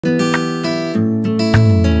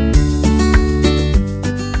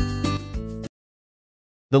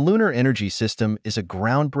The Lunar Energy System is a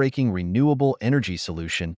groundbreaking renewable energy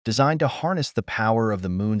solution designed to harness the power of the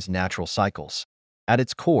moon's natural cycles. At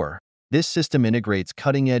its core, this system integrates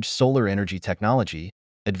cutting-edge solar energy technology,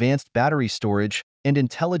 advanced battery storage, and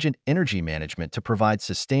intelligent energy management to provide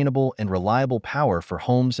sustainable and reliable power for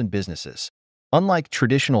homes and businesses. Unlike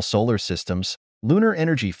traditional solar systems, lunar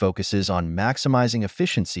energy focuses on maximizing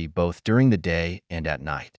efficiency both during the day and at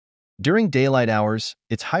night. During daylight hours,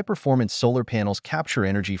 its high-performance solar panels capture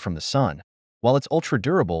energy from the sun, while its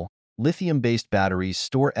ultra-durable, lithium-based batteries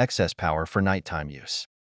store excess power for nighttime use.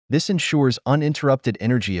 This ensures uninterrupted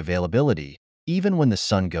energy availability, even when the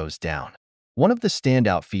sun goes down. One of the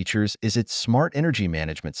standout features is its smart energy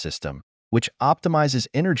management system, which optimizes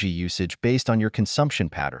energy usage based on your consumption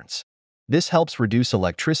patterns. This helps reduce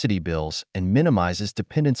electricity bills and minimizes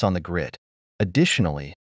dependence on the grid.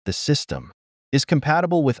 Additionally, the system is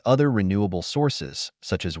compatible with other renewable sources,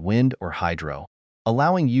 such as wind or hydro,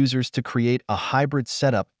 allowing users to create a hybrid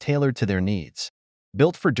setup tailored to their needs.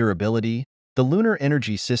 Built for durability, the Lunar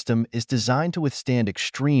Energy System is designed to withstand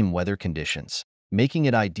extreme weather conditions, making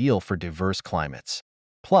it ideal for diverse climates.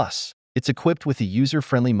 Plus, it's equipped with a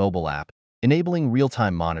user-friendly mobile app, enabling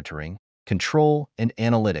real-time monitoring, control, and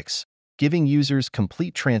analytics, giving users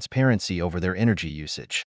complete transparency over their energy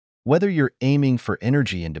usage. Whether you're aiming for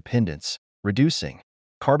energy independence, reducing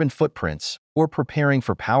carbon footprints, or preparing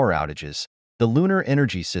for power outages, the Lunar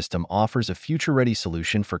Energy System offers a future-ready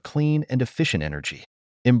solution for clean and efficient energy.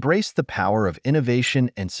 Embrace the power of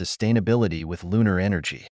innovation and sustainability with lunar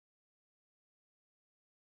energy.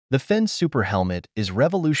 The FEND Super Helmet is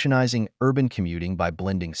revolutionizing urban commuting by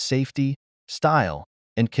blending safety, style,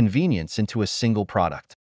 and convenience into a single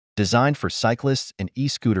product. Designed for cyclists and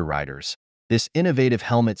e-scooter riders, this innovative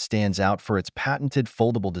helmet stands out for its patented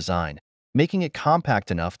foldable design, making it compact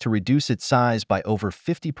enough to reduce its size by over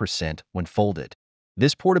 50% when folded.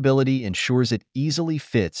 This portability ensures it easily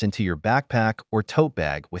fits into your backpack or tote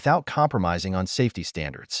bag without compromising on safety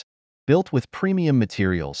standards. Built with premium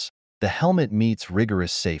materials, the helmet meets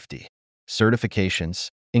rigorous safety certifications,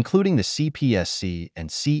 including the CPSC and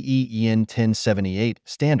CEN 1078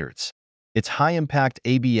 standards. Its high-impact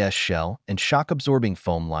ABS shell and shock-absorbing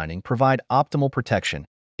foam lining provide optimal protection,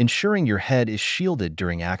 ensuring your head is shielded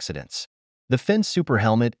during accidents. The FEND Super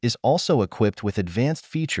Helmet is also equipped with advanced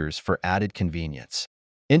features for added convenience.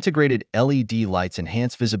 Integrated LED lights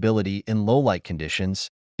enhance visibility in low-light conditions,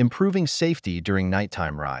 improving safety during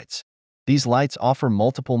nighttime rides. These lights offer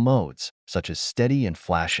multiple modes, such as steady and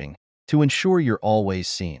flashing, to ensure you're always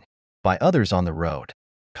seen by others on the road.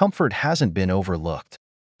 Comfort hasn't been overlooked.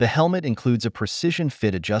 The helmet includes a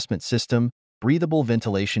precision-fit adjustment system, breathable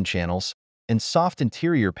ventilation channels, and soft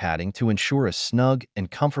interior padding to ensure a snug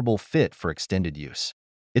and comfortable fit for extended use.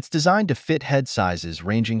 It's designed to fit head sizes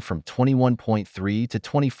ranging from 21.3 to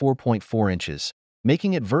 24.4 inches,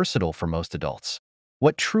 making it versatile for most adults.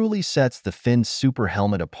 What truly sets the FEND Super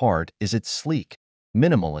Helmet apart is its sleek,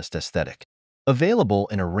 minimalist aesthetic. Available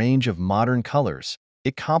in a range of modern colors,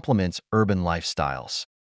 it complements urban lifestyles.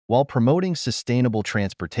 While promoting sustainable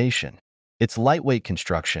transportation, its lightweight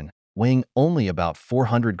construction, weighing only about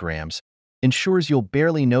 400 grams, ensures you'll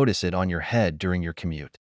barely notice it on your head during your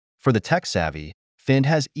commute. For the tech-savvy, FEND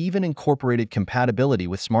has even incorporated compatibility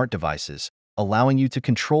with smart devices, allowing you to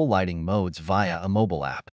control lighting modes via a mobile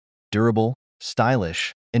app. Durable,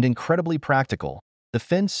 stylish, and incredibly practical, the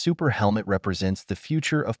FEND Super Helmet represents the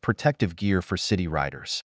future of protective gear for city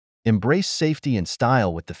riders. Embrace safety and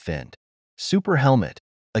style with the FEND Super Helmet,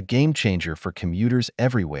 a game-changer for commuters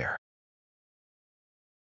everywhere.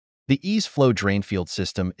 The EZflow Drainfield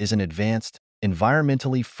system is an advanced,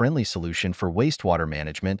 environmentally friendly solution for wastewater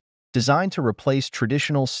management designed to replace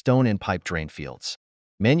traditional stone and pipe drain fields.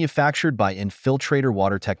 Manufactured by Infiltrator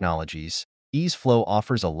Water Technologies, EZflow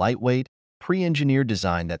offers a lightweight, pre-engineered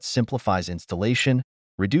design that simplifies installation,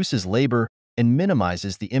 reduces labor, and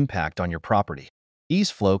minimizes the impact on your property.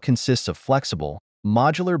 EZflow consists of flexible,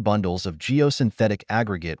 modular bundles of geosynthetic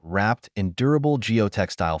aggregate wrapped in durable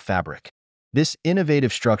geotextile fabric. This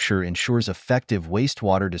innovative structure ensures effective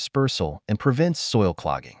wastewater dispersal and prevents soil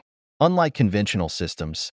clogging. Unlike conventional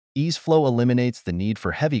systems, EZflow eliminates the need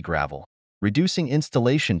for heavy gravel, reducing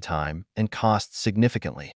installation time and costs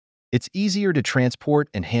significantly. It's easier to transport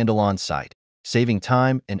and handle on-site, saving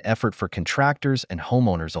time and effort for contractors and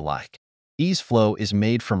homeowners alike. EZflow is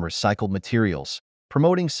made from recycled materials,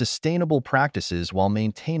 promoting sustainable practices while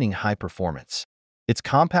maintaining high performance. Its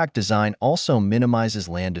compact design also minimizes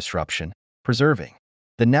land disruption, preserving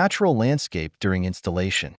the natural landscape during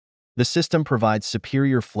installation. The system provides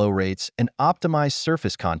superior flow rates and optimized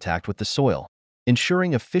surface contact with the soil,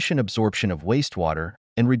 ensuring efficient absorption of wastewater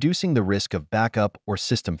and reducing the risk of backup or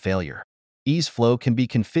system failure. EZflow can be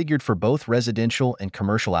configured for both residential and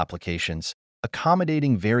commercial applications,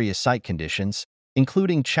 accommodating various site conditions,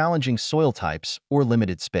 including challenging soil types or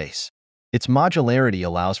limited space. Its modularity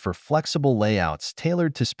allows for flexible layouts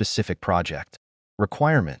tailored to specific project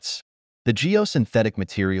requirements. The geosynthetic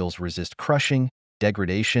materials resist crushing,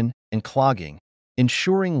 degradation, and clogging,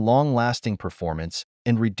 ensuring long-lasting performance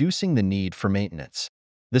and reducing the need for maintenance.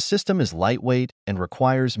 The system is lightweight and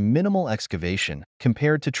requires minimal excavation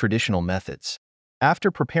compared to traditional methods.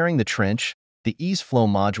 After preparing the trench, the EZflow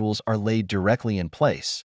modules are laid directly in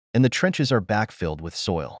place, and the trenches are backfilled with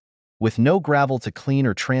soil. With no gravel to clean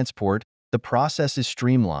or transport, the process is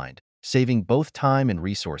streamlined, saving both time and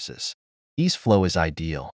resources. EZflow is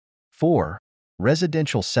ideal for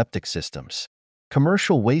residential septic systems,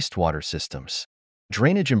 commercial wastewater systems,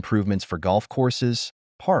 drainage improvements for golf courses,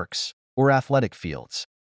 parks, or athletic fields.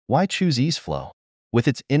 Why choose EZflow? With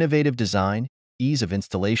its innovative design, ease of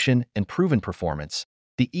installation, and proven performance,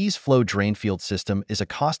 the EZflow Drainfield system is a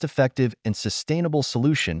cost-effective and sustainable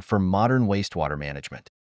solution for modern wastewater management.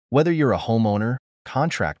 Whether you're a homeowner,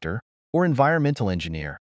 contractor, or environmental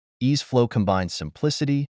engineer, EZflow combines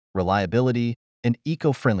simplicity, reliability, and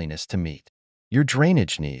eco-friendliness to meet your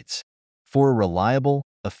drainage needs. For a reliable,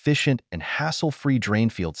 efficient, and hassle-free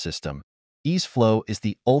drainfield system, EZflow is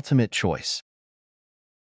the ultimate choice.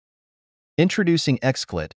 Introducing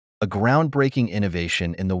Xkelet, a groundbreaking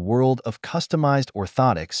innovation in the world of customized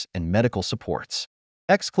orthotics and medical supports.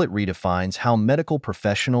 Xkelet redefines how medical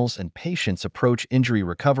professionals and patients approach injury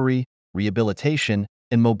recovery, rehabilitation,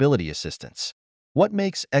 and mobility assistance. What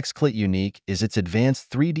makes Xkelet unique is its advanced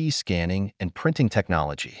 3D scanning and printing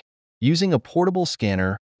technology. Using a portable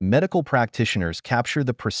scanner, medical practitioners capture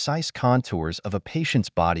the precise contours of a patient's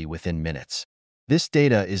body within minutes. This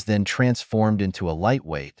data is then transformed into a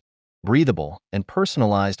lightweight, breathable, and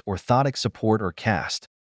personalized orthotic support or cast,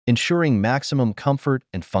 ensuring maximum comfort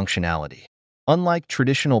and functionality. Unlike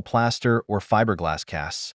traditional plaster or fiberglass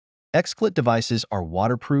casts, Xkelet devices are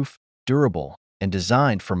waterproof, durable, and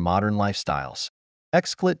designed for modern lifestyles.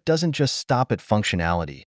 Xkelet doesn't just stop at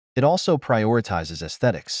functionality, it also prioritizes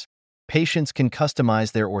aesthetics. Patients can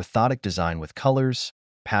customize their orthotic design with colors,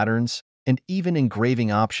 patterns, and even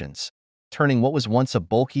engraving options, turning what was once a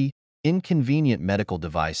bulky, inconvenient medical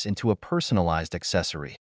device into a personalized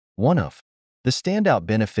accessory. One of the standout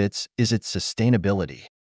benefits is its sustainability.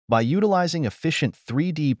 By utilizing efficient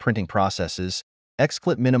 3D printing processes,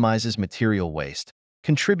 Xkelet minimizes material waste,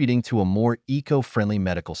 contributing to a more eco-friendly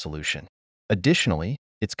medical solution. Additionally,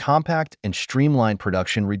 its compact and streamlined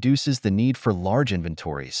production reduces the need for large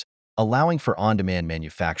inventories, allowing for on-demand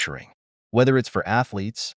manufacturing. Whether it's for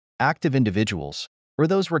athletes, active individuals, or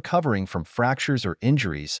those recovering from fractures or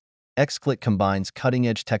injuries, Xkelet combines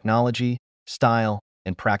cutting-edge technology, style,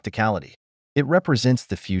 and practicality. It represents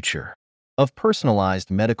the future of personalized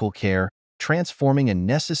medical care, transforming a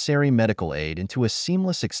necessary medical aid into a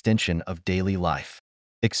seamless extension of daily life.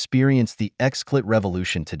 Experience the Xkelet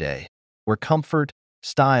revolution today, where comfort,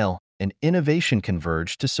 style, and innovation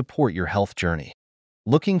converge to support your health journey.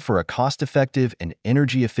 Looking for a cost-effective and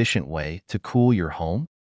energy-efficient way to cool your home?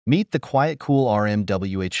 Meet the QuietCool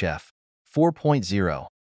RMWHF 4.0,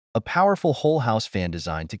 a powerful whole-house fan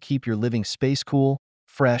designed to keep your living space cool,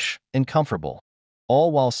 fresh, and comfortable,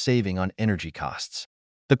 all while saving on energy costs.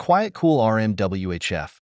 The QuietCool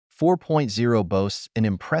RMWHF 4.0 boasts an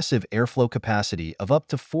impressive airflow capacity of up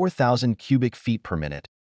to 4,000 cubic feet per minute,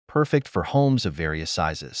 perfect for homes of various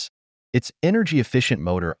sizes. Its energy-efficient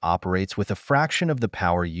motor operates with a fraction of the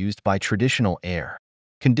power used by traditional air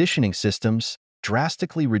conditioning systems,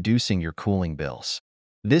 drastically reducing your cooling bills.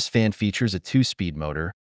 This fan features a 2-speed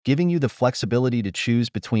motor, giving you the flexibility to choose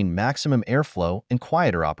between maximum airflow and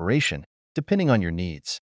quieter operation, depending on your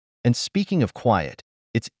needs. And speaking of quiet,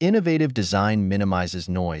 its innovative design minimizes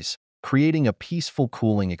noise, creating a peaceful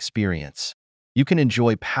cooling experience. You can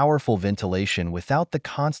enjoy powerful ventilation without the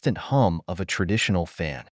constant hum of a traditional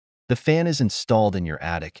fan. The fan is installed in your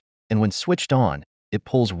attic, and when switched on, it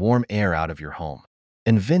pulls warm air out of your home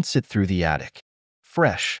and vents it through the attic.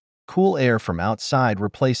 Fresh, cool air from outside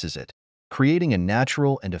replaces it, creating a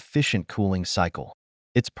natural and efficient cooling cycle.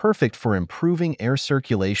 It's perfect for improving air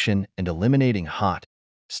circulation and eliminating hot,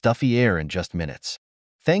 stuffy air in just minutes.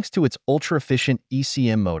 Thanks to its ultra-efficient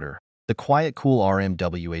ECM motor, the QuietCool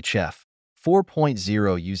RMWHF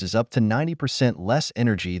 4.0 uses up to 90% less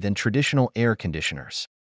energy than traditional air conditioners.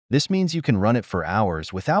 This means you can run it for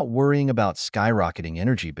hours without worrying about skyrocketing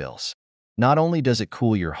energy bills. Not only does it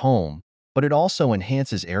cool your home, but it also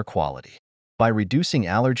enhances air quality by reducing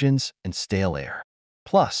allergens and stale air.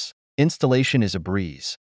 Plus, installation is a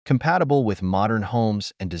breeze. compatible with modern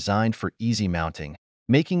homes and designed for easy mounting,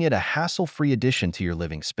 making it a hassle-free addition to your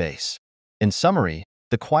living space. In summary,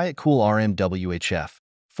 the QuietCool RMWHF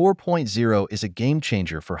 4.0 is a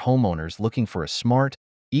game-changer for homeowners looking for a smart,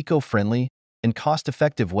 eco-friendly, and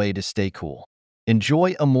cost-effective way to stay cool.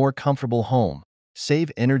 Enjoy a more comfortable home,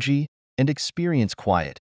 save energy, and experience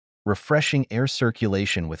quiet, refreshing air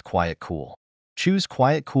circulation with QuietCool. Choose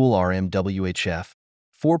QuietCool RMWHF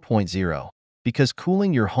 4.0 because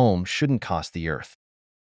cooling your home shouldn't cost the earth.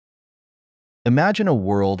 Imagine a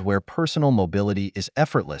world where personal mobility is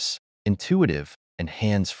effortless, intuitive, and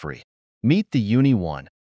hands-free. Meet the UniOne,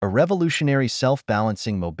 a revolutionary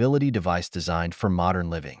self-balancing mobility device designed for modern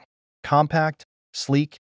living. Compact,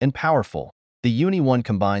 sleek, and powerful, the UniOne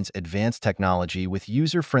combines advanced technology with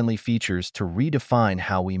user-friendly features to redefine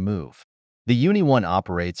how we move. The UniOne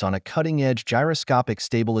operates on a cutting-edge gyroscopic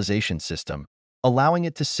stabilization system, allowing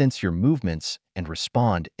it to sense your movements and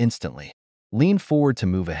respond instantly. Lean forward to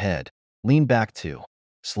move ahead, lean back to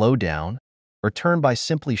slow down, or turn by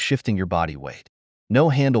simply shifting your body weight. No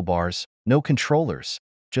handlebars, no controllers,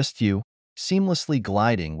 just you, seamlessly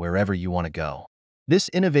gliding wherever you want to go. This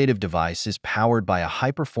innovative device is powered by a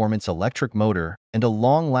high-performance electric motor and a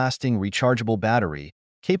long-lasting rechargeable battery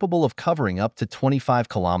capable of covering up to 25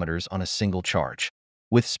 kilometers on a single charge.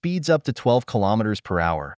 With speeds up to 12 kilometers per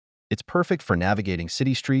hour, it's perfect for navigating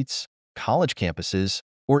city streets, college campuses,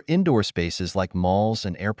 or indoor spaces like malls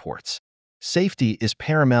and airports. Safety is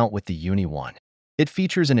paramount with the UniOne. It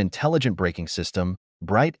features an intelligent braking system,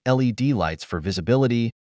 bright LED lights for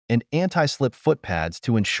visibility, and anti-slip foot pads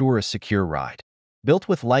to ensure a secure ride. Built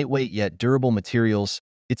with lightweight yet durable materials,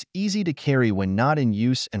 it's easy to carry when not in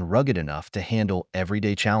use and rugged enough to handle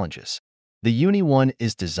everyday challenges. The UniOne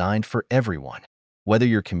is designed for everyone. Whether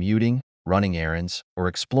you're commuting, running errands, or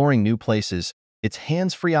exploring new places, its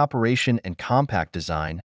hands-free operation and compact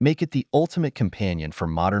design make it the ultimate companion for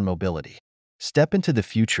modern mobility. Step into the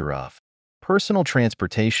future of personal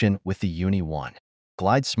transportation with the UniOne.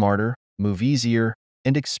 Glide smarter, move easier,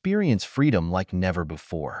 and experience freedom like never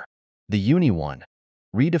before. The UniOne,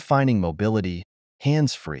 redefining mobility,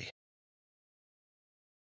 hands-free.